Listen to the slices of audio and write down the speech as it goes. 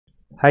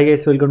Hi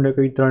guys, welcome to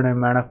Quick Throw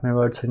Man of My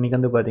Words. இன்னைக்கு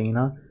வந்து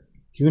பாத்தீங்கன்னா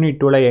unit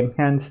 2ல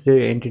enhanced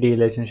entity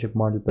relationship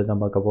model பத்தி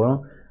தான் பார்க்க போறோம்.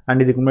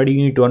 அண்ட் இதுக்கு முன்னாடி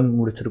யூனிட் 1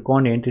 முடிச்சிருக்கோம்.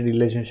 அந்த entity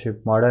relationship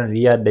model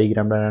ER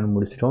diagram தான்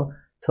முடிச்சிட்டோம்.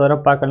 சோ அத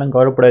பார்க்கலாம்,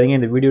 கவலைப்படாதீங்க.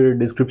 இந்த வீடியோட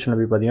டிஸ்கிரிப்ஷன்ல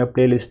போய் பாத்தீங்கன்னா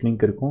பிளேலிஸ்ட்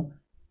லிங்க் இருக்கும்.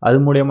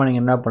 அது மூலமா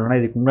நீங்க என்ன பண்ணலாம்,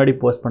 இதுக்கு முன்னாடி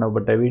போஸ்ட்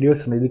பண்ணப்பட்ட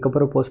வீடியோஸ் and இதுக்கு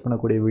அப்புறம் போஸ்ட்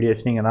பண்ணக்கூடிய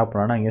வீடியோஸ் நீங்க என்ன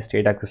பண்ணலாம், இங்க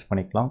ஸ்ட்ரைட் ஆக்சஸ்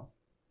பண்ணிக்கலாம்.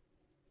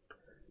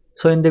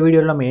 சோ இந்த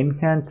வீடியோல நம்ம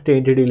enhanced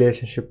entity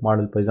relationship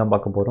model பத்தி தான்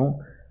பார்க்க போறோம்.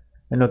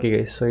 And okay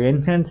guys, so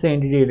enhanced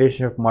entity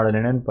relationship model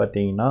என்னன்னு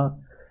பார்த்தீங்கன்னா,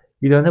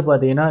 இது வந்து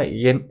பார்த்தீங்கன்னா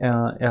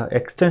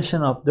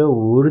extension of the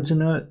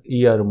original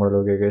ER model.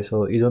 Okay guys, so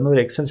இது வந்து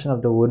ஒரு extension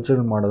of the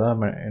original model தான்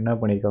நம்ம என்ன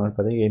பண்ணிருக்காங்கன்னு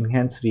பார்த்தீங்கன்னா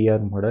enhanced ER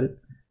model.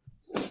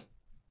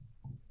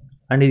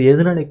 And இது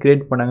எதனால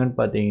கிரியேட் பண்ணாங்கன்னு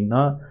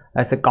பார்த்தீங்கன்னா,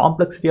 as the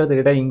complexity of the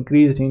data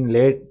increased in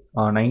late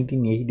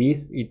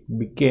 1980s, it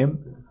became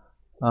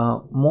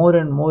more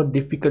and more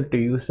difficult to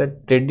use a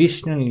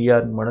traditional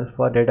ER model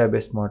for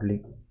database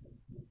modeling.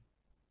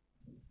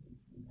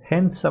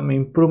 Hence, some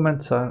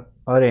improvements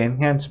or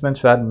enhancements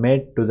were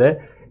made to the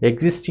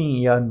existing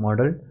ER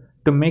model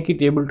to make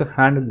it able to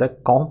handle the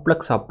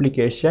complex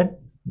application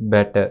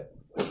better.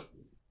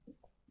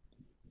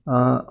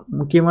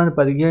 முக்கியமான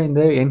பார்த்தீங்கன்னா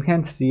இந்த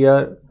enhanced ER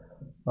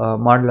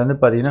model வந்து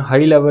பார்த்தீங்கன்னா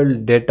high level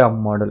data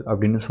model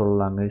அப்படின்னு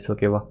சொல்லலாங்க. Is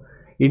ஓகேவா?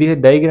 It is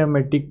a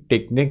diagrammatic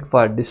technique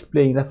for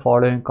displaying the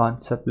following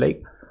concept like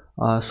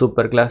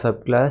superclass,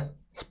 subclass,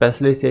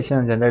 specialization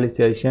and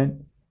generalization,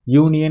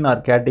 union or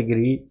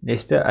category,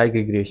 next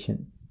aggregation.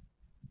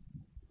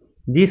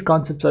 These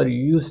concepts are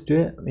used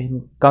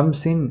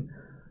comes in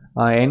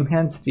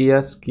enhanced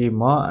ER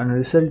schema and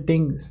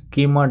resulting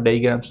schema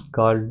diagrams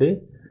called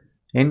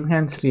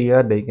enhanced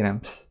ER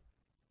diagrams.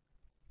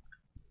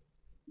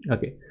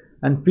 Okay,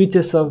 and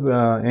features of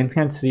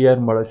enhanced ER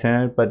model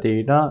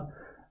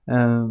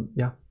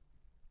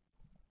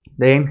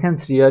the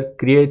enhanced ER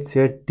creates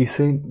a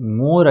design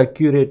more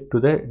accurate to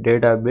the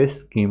database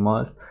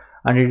schemas,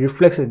 and it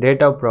reflects the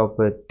data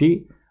property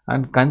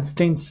and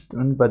constraints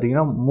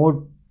more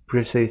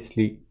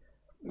precisely.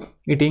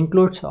 It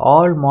includes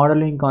all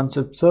modeling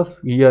concepts of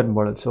ER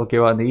models. Okay,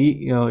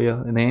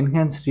 the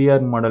enhanced ER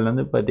model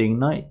வந்து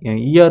பாத்தீங்கன்னா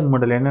ER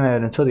model என்ன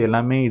இருந்துச்சோ அது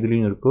எல்லாமே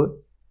இதுலயும் இருக்கு.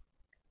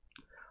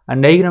 And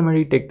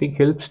diagrammatic technique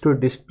helps to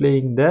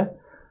displaying the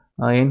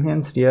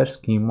enhanced ER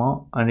schema,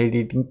 and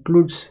it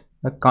includes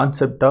the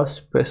concept of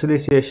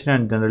specialization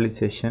and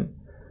generalization.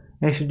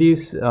 Next, it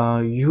is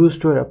used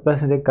to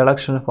represent a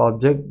collection of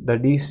objects,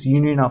 that is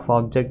union of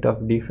object of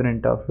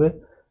different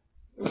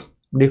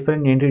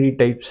entity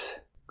types.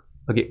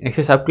 Okay, next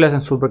is subclass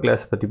and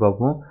superclass பத்தி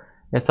பார்ப்போம்.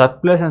 A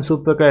subclass and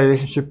superclass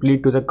relationship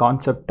lead to the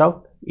concept of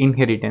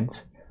inheritance.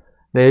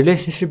 The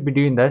relationship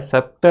between the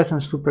subclass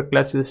and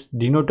superclass is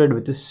denoted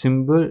with a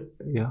symbol.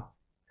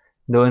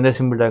 இந்த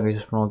simple தான்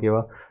use பண்ணுவோம்.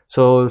 ஓகேவா?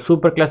 So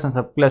super class and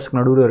sub கிளாஸ்க்கு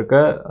நடுவில் இருக்க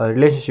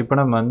ரிலேஷன்ஷிப்பை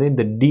நம்ம வந்து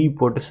இந்த டி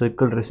போட்டு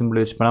சர்க்கிள் சிம்பிள்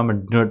யூஸ் பண்ணால் நம்ம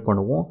டினோட்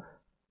பண்ணுவோம்.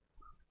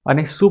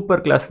 நெக்ஸ்ட்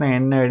சூப்பர் கிளாஸ்னால்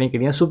என்ன அப்படின்னு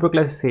கேட்டிங்கன்னா, super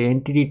class is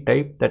entity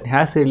type that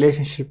has a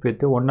relationship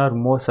with one R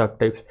more sub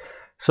types.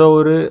 So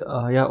ஒரு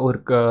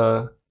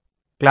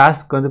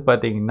கிளாஸ்க்கு வந்து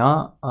பார்த்தீங்கன்னா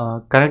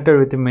கனெக்டட்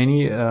வித் மெனி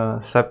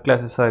சப்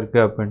கிளாஸஸாக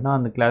இருக்குது அப்படின்னா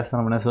அந்த கிளாஸ்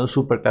நம்ம என்ன சொல்லுவோம்,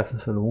 சூப்பர்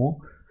கிளாஸ்ன்னு சொல்லுவோம்.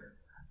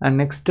 அண்ட்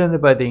நெக்ஸ்ட்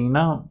வந்து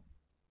பார்த்தீங்கன்னா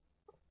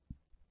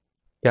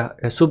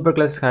a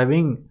superclass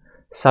having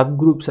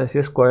subgroups as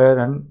a square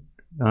and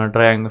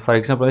triangle. For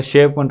example,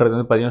 shape பண்றது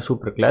வந்து பார்த்தீங்கன்னா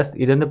சூப்பர் கிளாஸ்.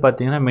 இது வந்து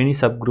பார்த்தீங்கன்னா மெனி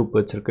சப் குரூப்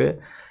வச்சிருக்கு,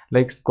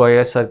 லைக்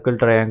ஸ்கொயர், சர்க்கிள்,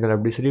 ட்ரையாங்கிள்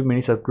அப்படி சொல்லி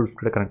மெனி சப் குரூப்ஸ்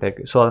கூட கனெக்ட்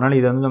ஆயிருக்கு. ஸோ அதனால்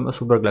இது வந்து நம்ம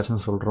சூப்பர்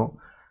கிளாஸ்னு சொல்கிறோம்.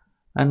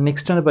 அண்ட்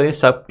நெக்ஸ்ட் வந்து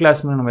பார்த்தீங்கன்னா சப்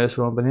கிளாஸ்னு நம்ம எதை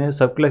சொல்லுவோம் பார்த்தீங்கன்னா,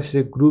 sub clause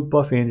is group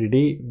of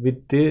entity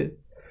with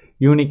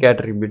unique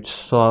attributes.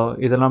 So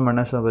இதெல்லாம்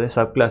என்ன சொல்லுவோம்,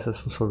 சப்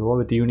கிளாஸஸ்ன்னு சொல்லுவோம்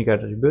with unique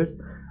attributes.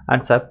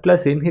 And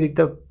subclass inherit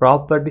the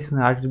properties and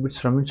attributes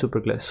from its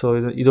superclass. So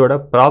இதோட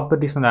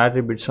ப்ராப்பர்ட்டிஸ் அண்ட்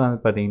attributes வந்து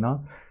பார்த்தீங்கன்னா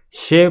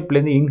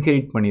ஷேப்லேருந்து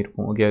இன்ஹெரிட்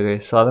பண்ணியிருக்கோம். ஓகே,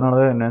 ஸோ அதனால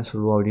தான் என்ன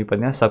சொல்லுவோம் அப்படின்னு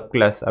பார்த்தீங்கன்னா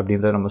சப்கிளாஸ்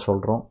அப்படின்றத நம்ம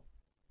சொல்கிறோம்.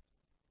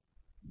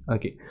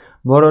 ஓகே,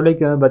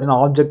 மோரோலைக்கு வந்து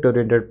பார்த்தீங்கன்னா ஆப்ஜெக்ட்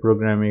ஓரியன்டட்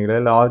ப்ரோக்ராமிங்கில்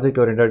இல்லை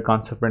ஆப்ஜெக்ட் ஓரியன்டட்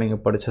கான்செப்டில்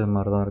நீங்கள் படித்தது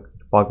மாதிரி தான்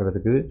இருக்குது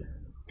பார்க்குறதுக்கு.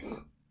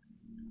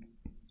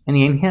 And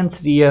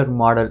enhanced ER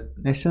model.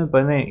 Next வந்து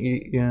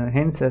பார்த்தீங்கன்னா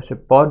hence as a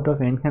part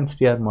of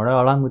enhanced ER model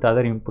along with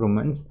other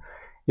improvements,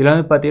 இதில்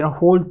வந்து பார்த்தீங்கன்னா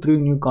ஹோல் 3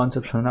 நியூ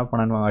கான்செப்ட்ஸ் என்ன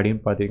பண்ணணும்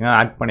அப்படின்னு பார்த்தீங்கன்னா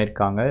ஆட்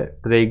பண்ணியிருக்காங்க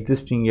to the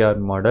existing ER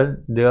model.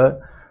 There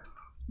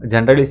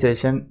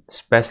generalisation,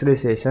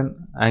 specialisation,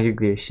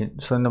 aggregation.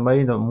 So இந்த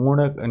மாதிரி இந்த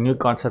 3 நியூ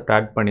கான்செப்ட்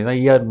ஆட் பண்ணி தான்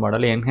ER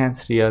மாடலை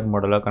என்ஹான்ஸ்ட் ER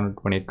மாடலாக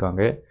கன்வெர்ட்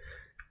பண்ணியிருக்காங்க.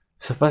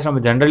 ஸோ ஃபர்ஸ்ட்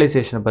நம்ம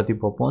ஜென்ரலைசேஷனை பற்றி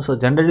பார்ப்போம். ஸோ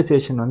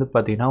ஜென்ரலைசேஷன் வந்து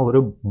பார்த்தீங்கன்னா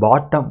ஒரு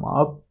bottom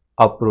up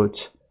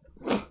approach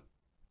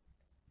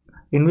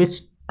in which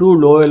two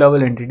lower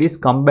level entities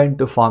combine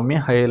to form a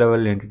higher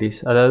level entities.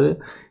 அதாவது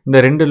இந்த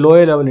ரெண்டு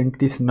லோயர் லெவல்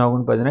என்டிட்டிஸ் என்ன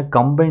ஆகும்னு பார்த்தீங்கன்னா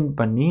கம்பைன்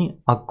பண்ணி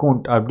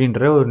அக்கௌண்ட்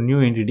அப்படின்ற ஒரு நியூ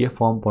என்டிட்டியை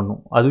ஃபார்ம் பண்ணும்.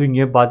 அதுவும்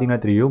இங்கே பார்த்தீங்கன்னா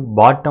தெரியும்,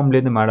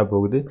 பாட்டம்லேருந்து மேலே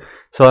போகுது.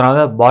 ஸோ அதனால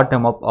தான்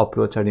பாட்டம் அப்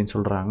அப்ரோச் அப்படின்னு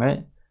சொல்கிறாங்க.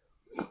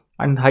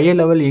 And higher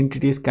level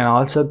entities can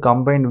also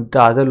combine with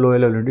other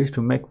lower level entities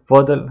to make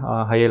further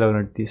higher level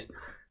entities.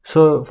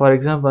 So for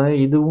example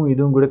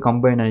இதுவும் கூட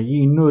கம்பைன் ஆகி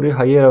இன்னொரு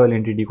ஹையர் லெவல்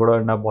என்டிட்டி கூட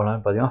என்ன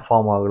போகலான்னு பார்த்தீங்கன்னா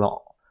ஃபார்ம் ஆகலாம்.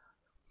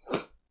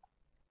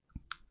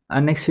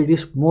 and next it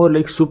is more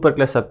like super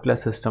class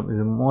subclass system.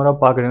 இது மோராக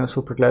பார்க்குறீங்கன்னா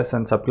super class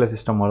and subclass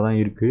system மாதிரி தான்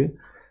இருக்குது.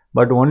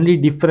 பட் ஒன்லி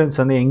டிஃப்ரென்ஸ்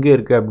வந்து எங்கே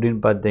இருக்குது அப்படின்னு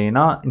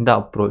பார்த்தீங்கன்னா இந்த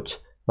அப்ரோச்.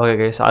 ஓகே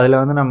கைஸ், அதில்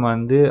வந்து நம்ம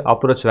வந்து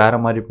அப்ரோச் வேறு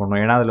மாதிரி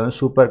பண்ணோம். ஏன்னா அதில் வந்து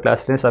சூப்பர்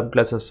கிளாஸ்லேயே சப்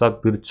கிளாஸஸாக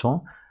பிரித்தோம்.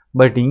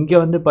 பட் இங்கே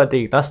வந்து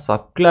பார்த்தீங்கன்னா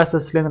சப்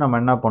கிளாஸஸ்லேருந்து நம்ம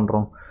என்ன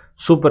பண்ணுறோம்,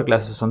 சூப்பர்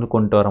கிளாஸஸ் வந்து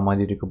கொண்டு வர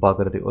மாதிரி இருக்குது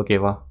பார்க்குறது.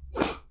 ஓகேவா,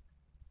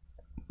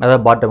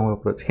 அதாவது bottom up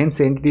approach. Hence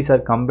entities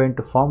R combine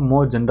to form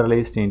more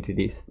generalised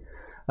entities.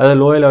 அதாவது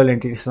லோயர் லெவல்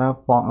என்டிட்டிஸ்லாம்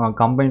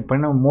கம்பைன்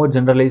பண்ணி நம்ம மோர்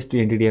ஜென்ரலைஸ்டு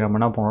என்டிட்டியை நம்ம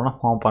என்ன பண்ணுறோம்னா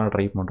ஃபார்ம் பண்ண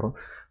ட்ரை பண்ணுறோம்.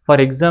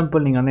 ஃபார்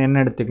எக்ஸாம்பிள் நீங்கள் வந்து என்ன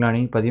எடுத்துக்கலாம்,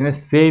 நீங்கள் பார்த்தீங்கன்னா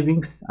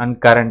சேவிங்ஸ் அண்ட்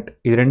கரண்ட்,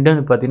 இது ரெண்டும்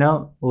வந்து பார்த்தீங்கன்னா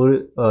ஒரு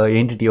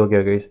என்டிட்டி. ஓகே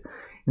கைஸ்,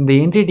 இந்த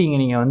என்டிட்டிங்க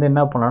நீங்கள் வந்து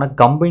என்ன பண்ணலாம்னா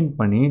கம்பைன்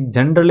பண்ணி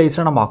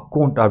ஜென்ரலைஸாக நம்ம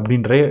அக்கௌண்ட்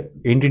அப்படின்ற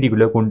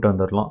என்டிட்டிக்குள்ளே கொண்டு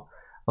வந்துடலாம்.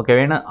 ஓகே,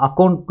 ஏன்னா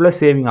அக்கௌண்ட்டுக்குள்ளே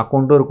சேவிங்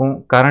அக்கௌண்ட்டும் இருக்கும்,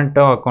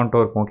 கரண்ட்டும்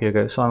அக்கௌண்ட்டும் இருக்கும். ஓகே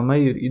கைஸ், ஸோ அந்த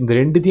மாதிரி இந்த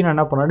ரெண்டுத்தையும் நான்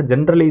என்ன பண்ணாலும்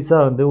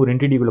ஜென்ரலைஸாக வந்து ஒரு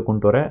என்டிட்டிக்குள்ளே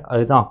கொண்டு வரேன்.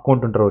 அதுதான்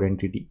அக்கௌண்ட்டுன்ற ஒரு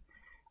என்டிட்டி.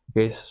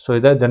 ஓகே, ஸோ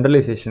இதான்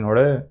ஜென்ரலைசேஷனோட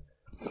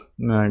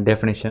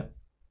டெஃபினேஷன்.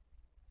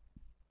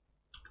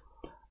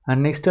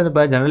 அண்ட் நெக்ஸ்ட் வந்து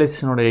இப்போ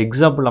ஜென்ரலைசேஷனோட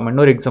எக்ஸாம்பிள் நம்ம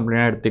இன்னொரு எக்ஸாம்பிள்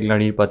என்ன எடுத்துக்கலாம்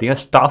அப்படின்னு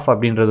பார்த்தீங்கன்னா ஸ்டாஃப்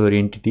அப்படின்றது ஒரு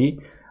என்டிட்டி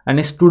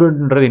அண்ட்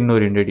ஸ்டூடெண்ட்ன்றது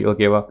இன்னொரு என்டிட்டி.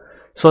 ஓகேவா,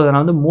 ஸோ அதை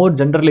நான் வந்து மோர்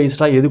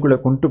ஜென்ரலைஸ்டாக எதுக்குள்ளே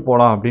கொண்டு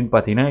போகலாம் அப்படின்னு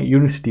பார்த்தீங்கன்னா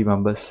யூனிவர்சிட்டி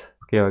மெம்பர்ஸ்.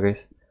 ஓகேவா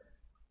கைஸ்,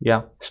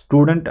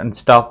 ஸ்டூடெண்ட் அண்ட்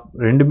ஸ்டாஃப்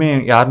ரெண்டுமே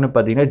யாருன்னு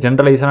பார்த்தீங்கன்னா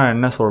ஜென்ரலைஸாக நான்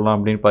என்ன சொல்லலாம்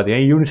அப்படின்னு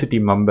பார்த்தீங்கன்னா யூனிவர்சிட்டி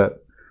மெம்பர்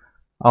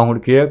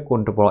அவங்களுக்கு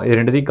கொண்டு போகலாம். இது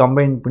ரெண்டுத்தையும்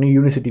கம்பைன் பண்ணி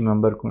யூனிவர்சிட்டி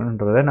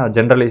மெம்பர்ன்றதை நான்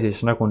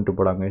ஜென்ரலைசேஷனாக கொண்டு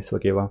போகலாங்க கைஸ்.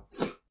 ஓகேவா,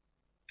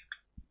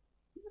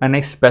 அண்ட்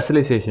நெக்ஸ்ட்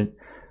ஸ்பெஷலைசேஷன்.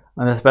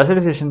 அந்த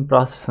ஸ்பெஷலைசேஷன்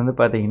ப்ராசஸ் வந்து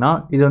பார்த்தீங்கன்னா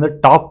இது வந்து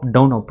டாப்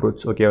டவுன்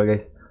அப்ரோச். ஓகேவா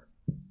கைஸ்,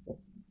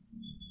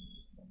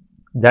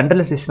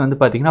 ஜென்ரலைசேஷன் வந்து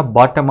பார்த்தீங்கன்னா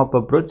பாட்டம் அப்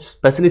அப்ரோச்,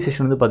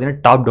 ஸ்பெஷலைசேஷன் வந்து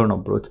பார்த்தீங்கன்னா top down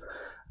approach.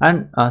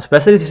 And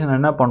specialisation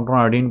என்ன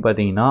பண்ணுறோம் அப்படின்னு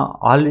பார்த்தீங்கன்னா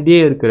ஆல்ரெடியே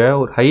இருக்கிற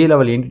ஒரு ஹை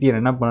லெவல் என்டிட்டியை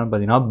என்ன பண்ணணும்னு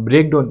பார்த்தீங்கன்னா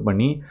பிரேக் டவுன்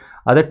பண்ணி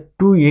அதை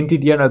 2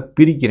 என்டிட்டியாக நான்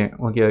பிரிக்கிறேன்.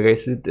 ஓகே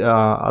கைஸ்,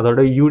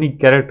 அதோட யூனிக்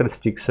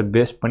கேரக்டரிஸ்டிக்ஸை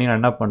பேஸ் பண்ணி நான்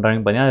என்ன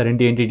பண்ணுறேன்னு பார்த்தீங்கன்னா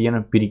 2 என்டிட்டியாக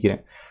நான்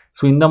பிரிக்கிறேன்.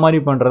 ஸோ இந்த மாதிரி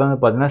பண்ணுறது வந்து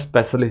பார்த்தீங்கன்னா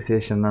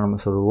ஸ்பெஷலைசேஷன் தான் நம்ம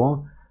சொல்லுவோம்.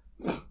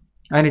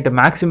 And it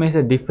maximizes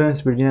the difference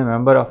between a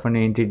member of an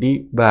entity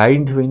by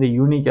identifying the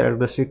unique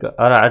characteristic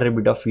or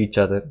attribute of each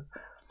other.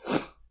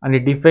 And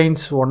it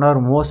defines one or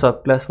more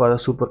subclass for a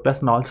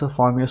superclass and also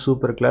form a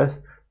superclass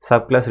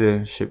subclass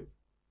relationship.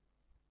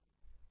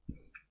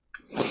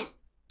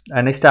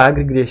 And next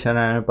aggregation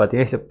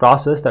is a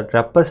process that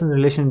represents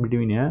relation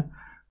between a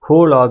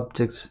whole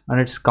objects and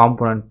its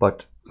component part.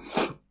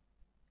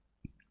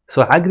 So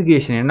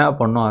aggregation என்ன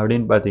பண்ணும்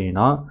அப்படின்னு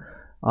பார்த்தீங்கன்னா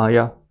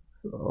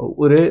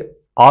ஒரு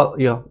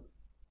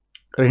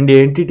ரெண்டு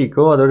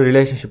என்டிட்டிக்கோ அதோட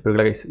relationship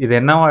இருக்குல்ல guys, இது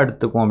என்னவா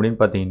எடுத்துக்கும் அப்படின்னு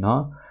பார்த்தீங்கன்னா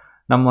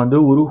நம்ம வந்து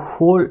ஒரு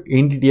ஹோல்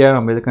என்டிட்டியாக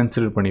நம்ம இதை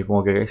கன்சிடர் பண்ணிப்போம்.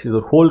 ஓகே கைஸ், இது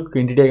ஒரு ஹோல்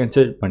என்டிட்டியாக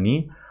கன்சிடர் பண்ணி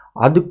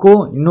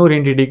அதுக்கும் இன்னொரு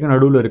என்டிட்டிக்கும்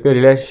நடுவில் இருக்க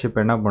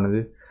ரிலேஷன்ஷிப் என்ன பண்ணுது,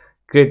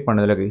 க்ரியேட்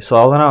பண்ணுதில்ல கைஸ். ஸோ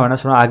அதை நான் என்ன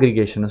சொன்னால்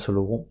அக்ரிகேஷன்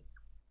சொல்லுவோம்.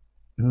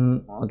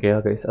 ஓகே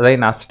கைஸ், அதாவது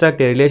இன்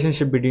abstract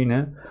relationship between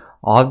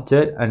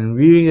object and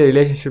viewing the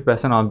relationship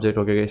as an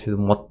object. Okay guys, இது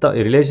மொத்த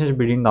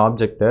ரிலேஷன்ஷிப் பிட்வீன் த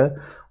ஆப்ஜெக்டை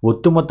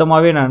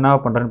ஒட்டுமொத்தமாகவே நான் என்ன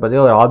பண்ணுறேன்னு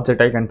பார்த்தீங்கன்னா ஒரு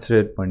ஆப்ஜெக்டாக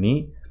கன்சிடர் பண்ணி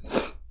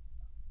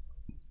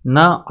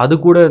நான் அது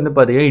கூட வந்து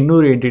பார்த்தீங்கன்னா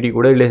இன்னொரு என்டிட்டி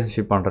கூட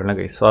ரிலேஷன்ஷிப் பண்ணுறேன்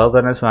கைஸ். ஸோ அதை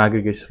தானே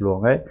அக்ரிகேஷன்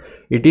சொல்லுவாங்க.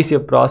 It is a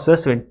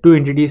process when 2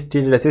 entities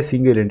treated as a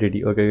single entity.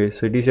 Okay guys,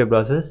 so it is a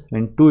process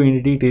when 2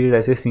 entities treated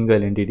as a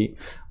single entity.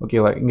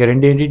 ஓகேவா, இங்கே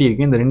 2 என்டிட்டி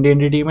இருக்குது. இந்த 2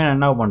 என்டிட்டியுமே நான்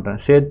என்ன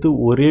பண்ணுறேன், சேர்த்து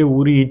ஒரே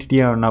ஒரு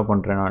என்டிட்டியாக என்ன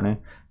பண்ணுறேன் நான்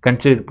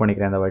கன்சிடர்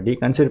பண்ணிக்கிறேன். அந்த வாட்டி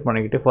கன்சிடர்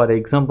பண்ணிக்கிட்டு ஃபார்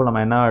எக்ஸாம்பிள்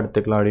நம்ம என்ன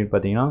எடுத்துக்கலாம் அப்படின்னு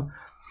பார்த்தீங்கன்னா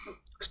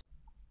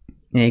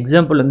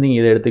எக்ஸாம்பிள் வந்து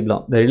இதை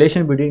எடுத்துக்கலாம். the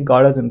relation between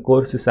college and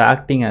course is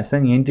acting as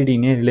an entity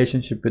in a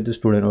relationship with the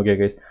student. Okay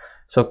guys,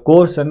 so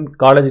course and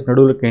காலேஜுக்கு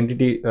நடுவில் இருக்க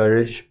என்டிட்டி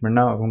ரிலேஷன்ஷிப்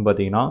என்ன ஆகும்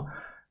பார்த்தீங்கன்னா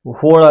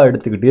ஹோலாக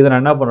எடுத்துக்கிட்டு இதை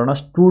நான் என்ன பண்ணுறேன்னா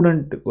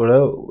ஸ்டூடெண்ட் கூட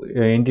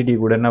என்டிட்டி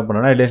கூட என்ன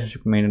பண்ணுறேன்னா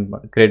ரிலேஷன்ஷிப்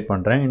க்ரியேட்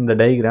பண்ணுறேன். இந்த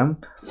diagram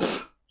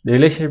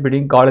relationship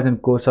between college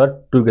and course are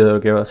together.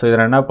 ஓகேவா, ஸோ இதை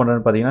நான் என்ன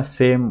பண்ணுறேன்னு பார்த்தீங்கன்னா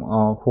சேம்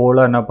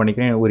ஹோலாக என்ன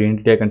பண்ணிக்கிறேன், ஒரு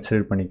என்டிட்டியாக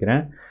கன்சிடர்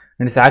பண்ணிக்கிறேன்.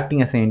 And it's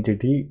acting as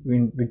entity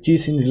which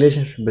is in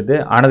relationship with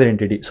another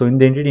entity. So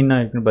இந்த என்டிட்டி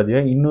என்ன இருக்குன்னு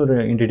பார்த்தீங்கன்னா இன்னொரு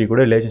என்டிட்டி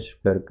கூட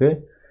ரிலேஷன்ஷிப்பில் இருக்குது.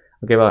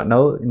 ஓகேவா,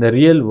 நவ் இந்த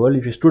real world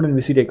if student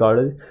visit A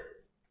college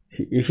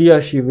he or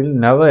she will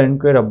never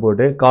inquire about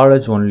a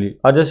college only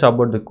or just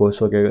about the course.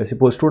 Okay,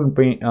 இப்போ ஸ்டூடெண்ட்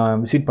போய்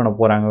விசிட் பண்ண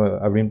போகிறாங்க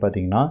அப்படின்னு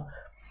பார்த்தீங்கன்னா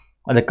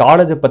அந்த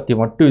காலேஜை பற்றி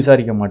மட்டும்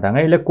விசாரிக்க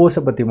மாட்டாங்க, இல்லை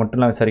கோர்ஸை பற்றி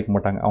மட்டும்லாம் விசாரிக்க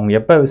மாட்டாங்க. அவங்க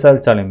எப்போ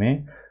விசாரித்தாலுமே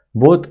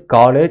போத்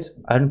காலேஜ்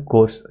அண்ட்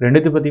கோர்ஸ்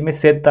ரெண்டுத்தை பற்றியுமே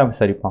சேர்த்து தான்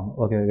விசாரிப்பாங்க.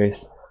 ஓகே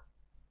கைஸ்,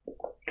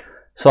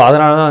 ஸோ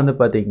அதனால தான் வந்து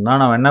பார்த்திங்கன்னா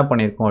நம்ம என்ன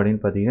பண்ணியிருக்கோம்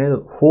அப்படின்னு பார்த்தீங்கன்னா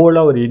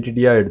ஹோலாக ஒரு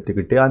என்டிட்டியாக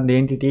எடுத்துக்கிட்டு அந்த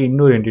என்டிட்டியை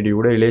இன்னொரு என்டிட்டி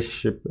கூட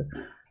ரிலேஷன்ஷிப்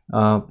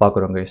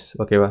பார்க்குறோம் கைஸ்.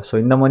 ஓகேவா, ஸோ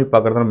இந்த மாதிரி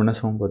பார்க்குறது நம்ம என்ன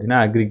சொல்லுவோம் பார்த்தீங்கன்னா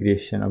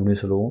அக்ரிகேஷன் அப்படின்னு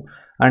சொல்லுவோம்.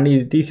 And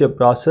it is a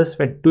process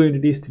when 2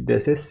 entities treated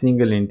as a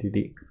single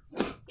entity.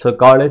 So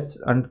college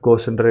and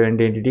கோர்ஸ்ன்ற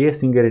 2 என்டிட்டியை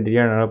single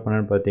என்டிட்டியாக என்ன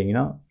பண்ணேன்னு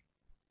பார்த்தீங்கன்னா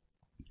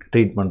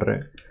ட்ரீட்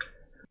பண்ணுறேன்.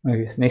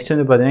 ஓகே, நெக்ஸ்ட்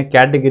வந்து பார்த்தீங்கன்னா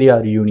category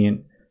R union.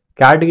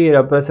 Category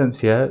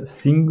represents a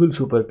single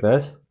super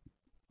class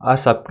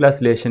R sub clause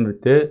relation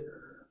with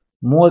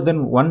more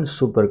then one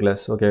super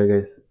class. Okay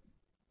guys,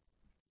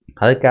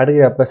 அது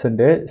category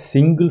represent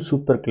single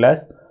super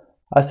class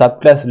a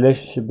subclass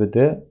relationship with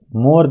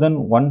more than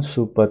one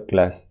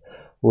superclass.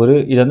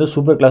 இது வந்து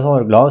super கிளாஸாகவும்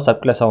இருக்கலாம்,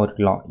 sub கிளாஸாகவும்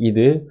இருக்கலாம்.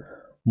 இது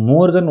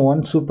மோர் தென்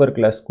one super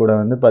class கூட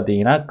வந்து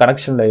பார்த்தீங்கன்னா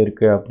கனெக்ஷனில்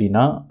இருக்குது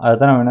அப்படின்னா அதை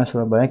தான் நம்ம என்ன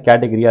சொல்லுவோம் பார்த்தீங்கன்னா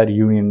கேட்டகரி ஆர்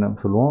யூனியன்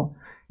சொல்லுவோம்.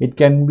 It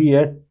can be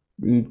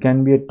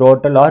a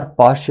total or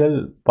partial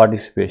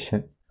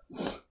participation.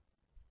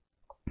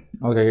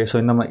 Okay, so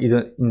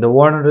இந்த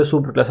ஓனர்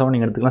சூப்பர் கிளாஸாகவும்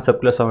நீங்கள் எடுத்துக்கலாம்,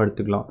 சப் கிளாஸாகவும்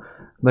எடுத்துக்கலாம்.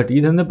 பட்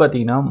இது வந்து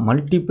பார்த்தீங்கன்னா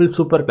மல்டிபிள்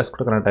சூப்பர் கிளாஸ்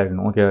கூட கனெக்ட்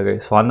ஆகிடணும். ஓகே ஓகே,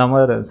 ஸோ அந்த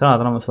மாதிரி இருந்துச்சுன்னா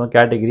அதை நம்ம சொல்லுவோம்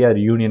கேட்டகரி ஆர்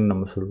யூனியன்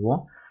நம்ம சொல்லுவோம்.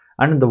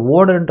 அண்ட் இந்த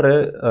ஓடர்ன்ற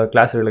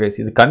கிளாஸ் கைஸ்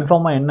இது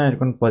கன்ஃபார்மாக என்ன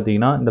இருக்குன்னு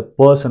பார்த்தீங்கன்னா இந்த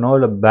பர்சனோ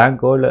இல்லை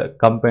பேங்க்கோ இல்லை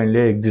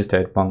கம்பெனிலேயோ எக்ஸிஸ்ட்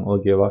ஆகிருப்பாங்க.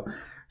 ஓகேவா,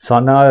 ஸோ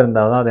அந்த மாதிரி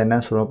இருந்தால் தான் அதை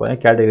என்ன சொல்லுவோம்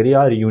பார்த்தீங்கன்னா கேட்டகரி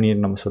ஆர்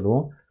யூனியன் நம்ம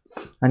சொல்லுவோம்.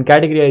 அண்ட்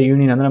கேட்டகரி ஆர்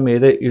யூனியன் வந்து நம்ம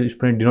எதை யூஸ்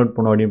பண்ணி டினோட்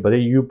பண்ணுவோம் அப்படின்னு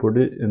பார்த்தீங்கன்னா யூ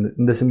போட்டு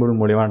இந்த சிம்பிள்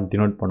மூலியமாக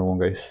டினோட் பண்ணுவோம்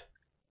guys.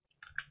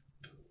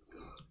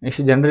 Next,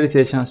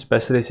 generalization and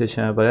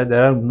specialization.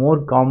 There are more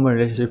common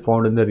relationships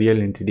found in the real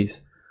entities.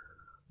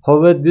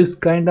 However, this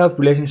kind of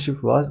relationship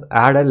was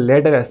added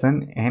later as an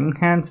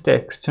enhanced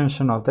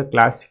extension of the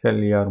classical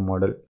ER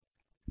model.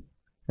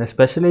 The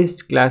specialized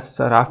classes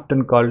are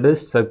often called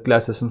as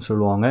subclasses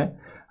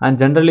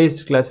and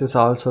generalized classes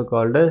are also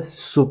called as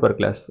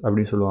superclass.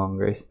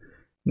 Guys.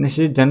 Next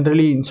is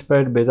generally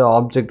inspired by the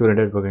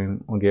object-oriented programming.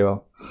 Okay, wow.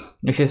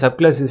 Next,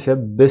 subclass is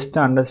best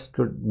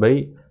understood by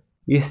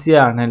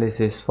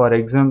analysis. For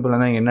example,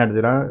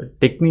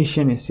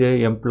 technician is a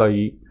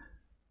employee,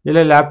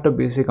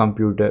 laptop is a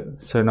computer.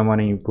 So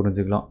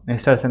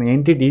next, as an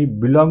entity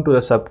belong to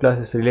the subclass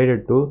is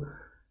related to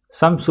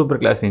some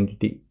superclass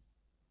entity.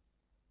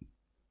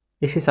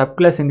 This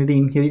subclass entity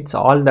inherits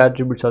all the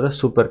attributes of the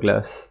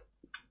superclass.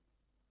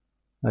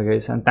 Okay,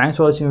 so thanks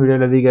for watching video.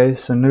 Love you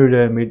guys. Another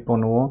video meet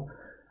பண்ணுவோம்.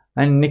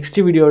 And next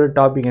video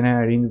topic என்ன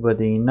அப்படின்னு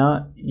பார்த்தீங்கன்னா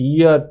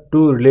ER2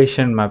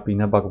 relation mapping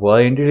தான் பார்க்க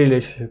போகிறோம். Entity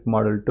relationship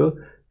model to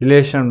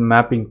relation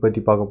mapping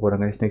பற்றி பார்க்க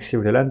போகிறோம் guys next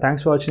video. And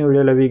thanks for watching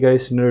video. Love you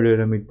guys. இன்னொரு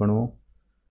video மீட் பண்ணுவோம்.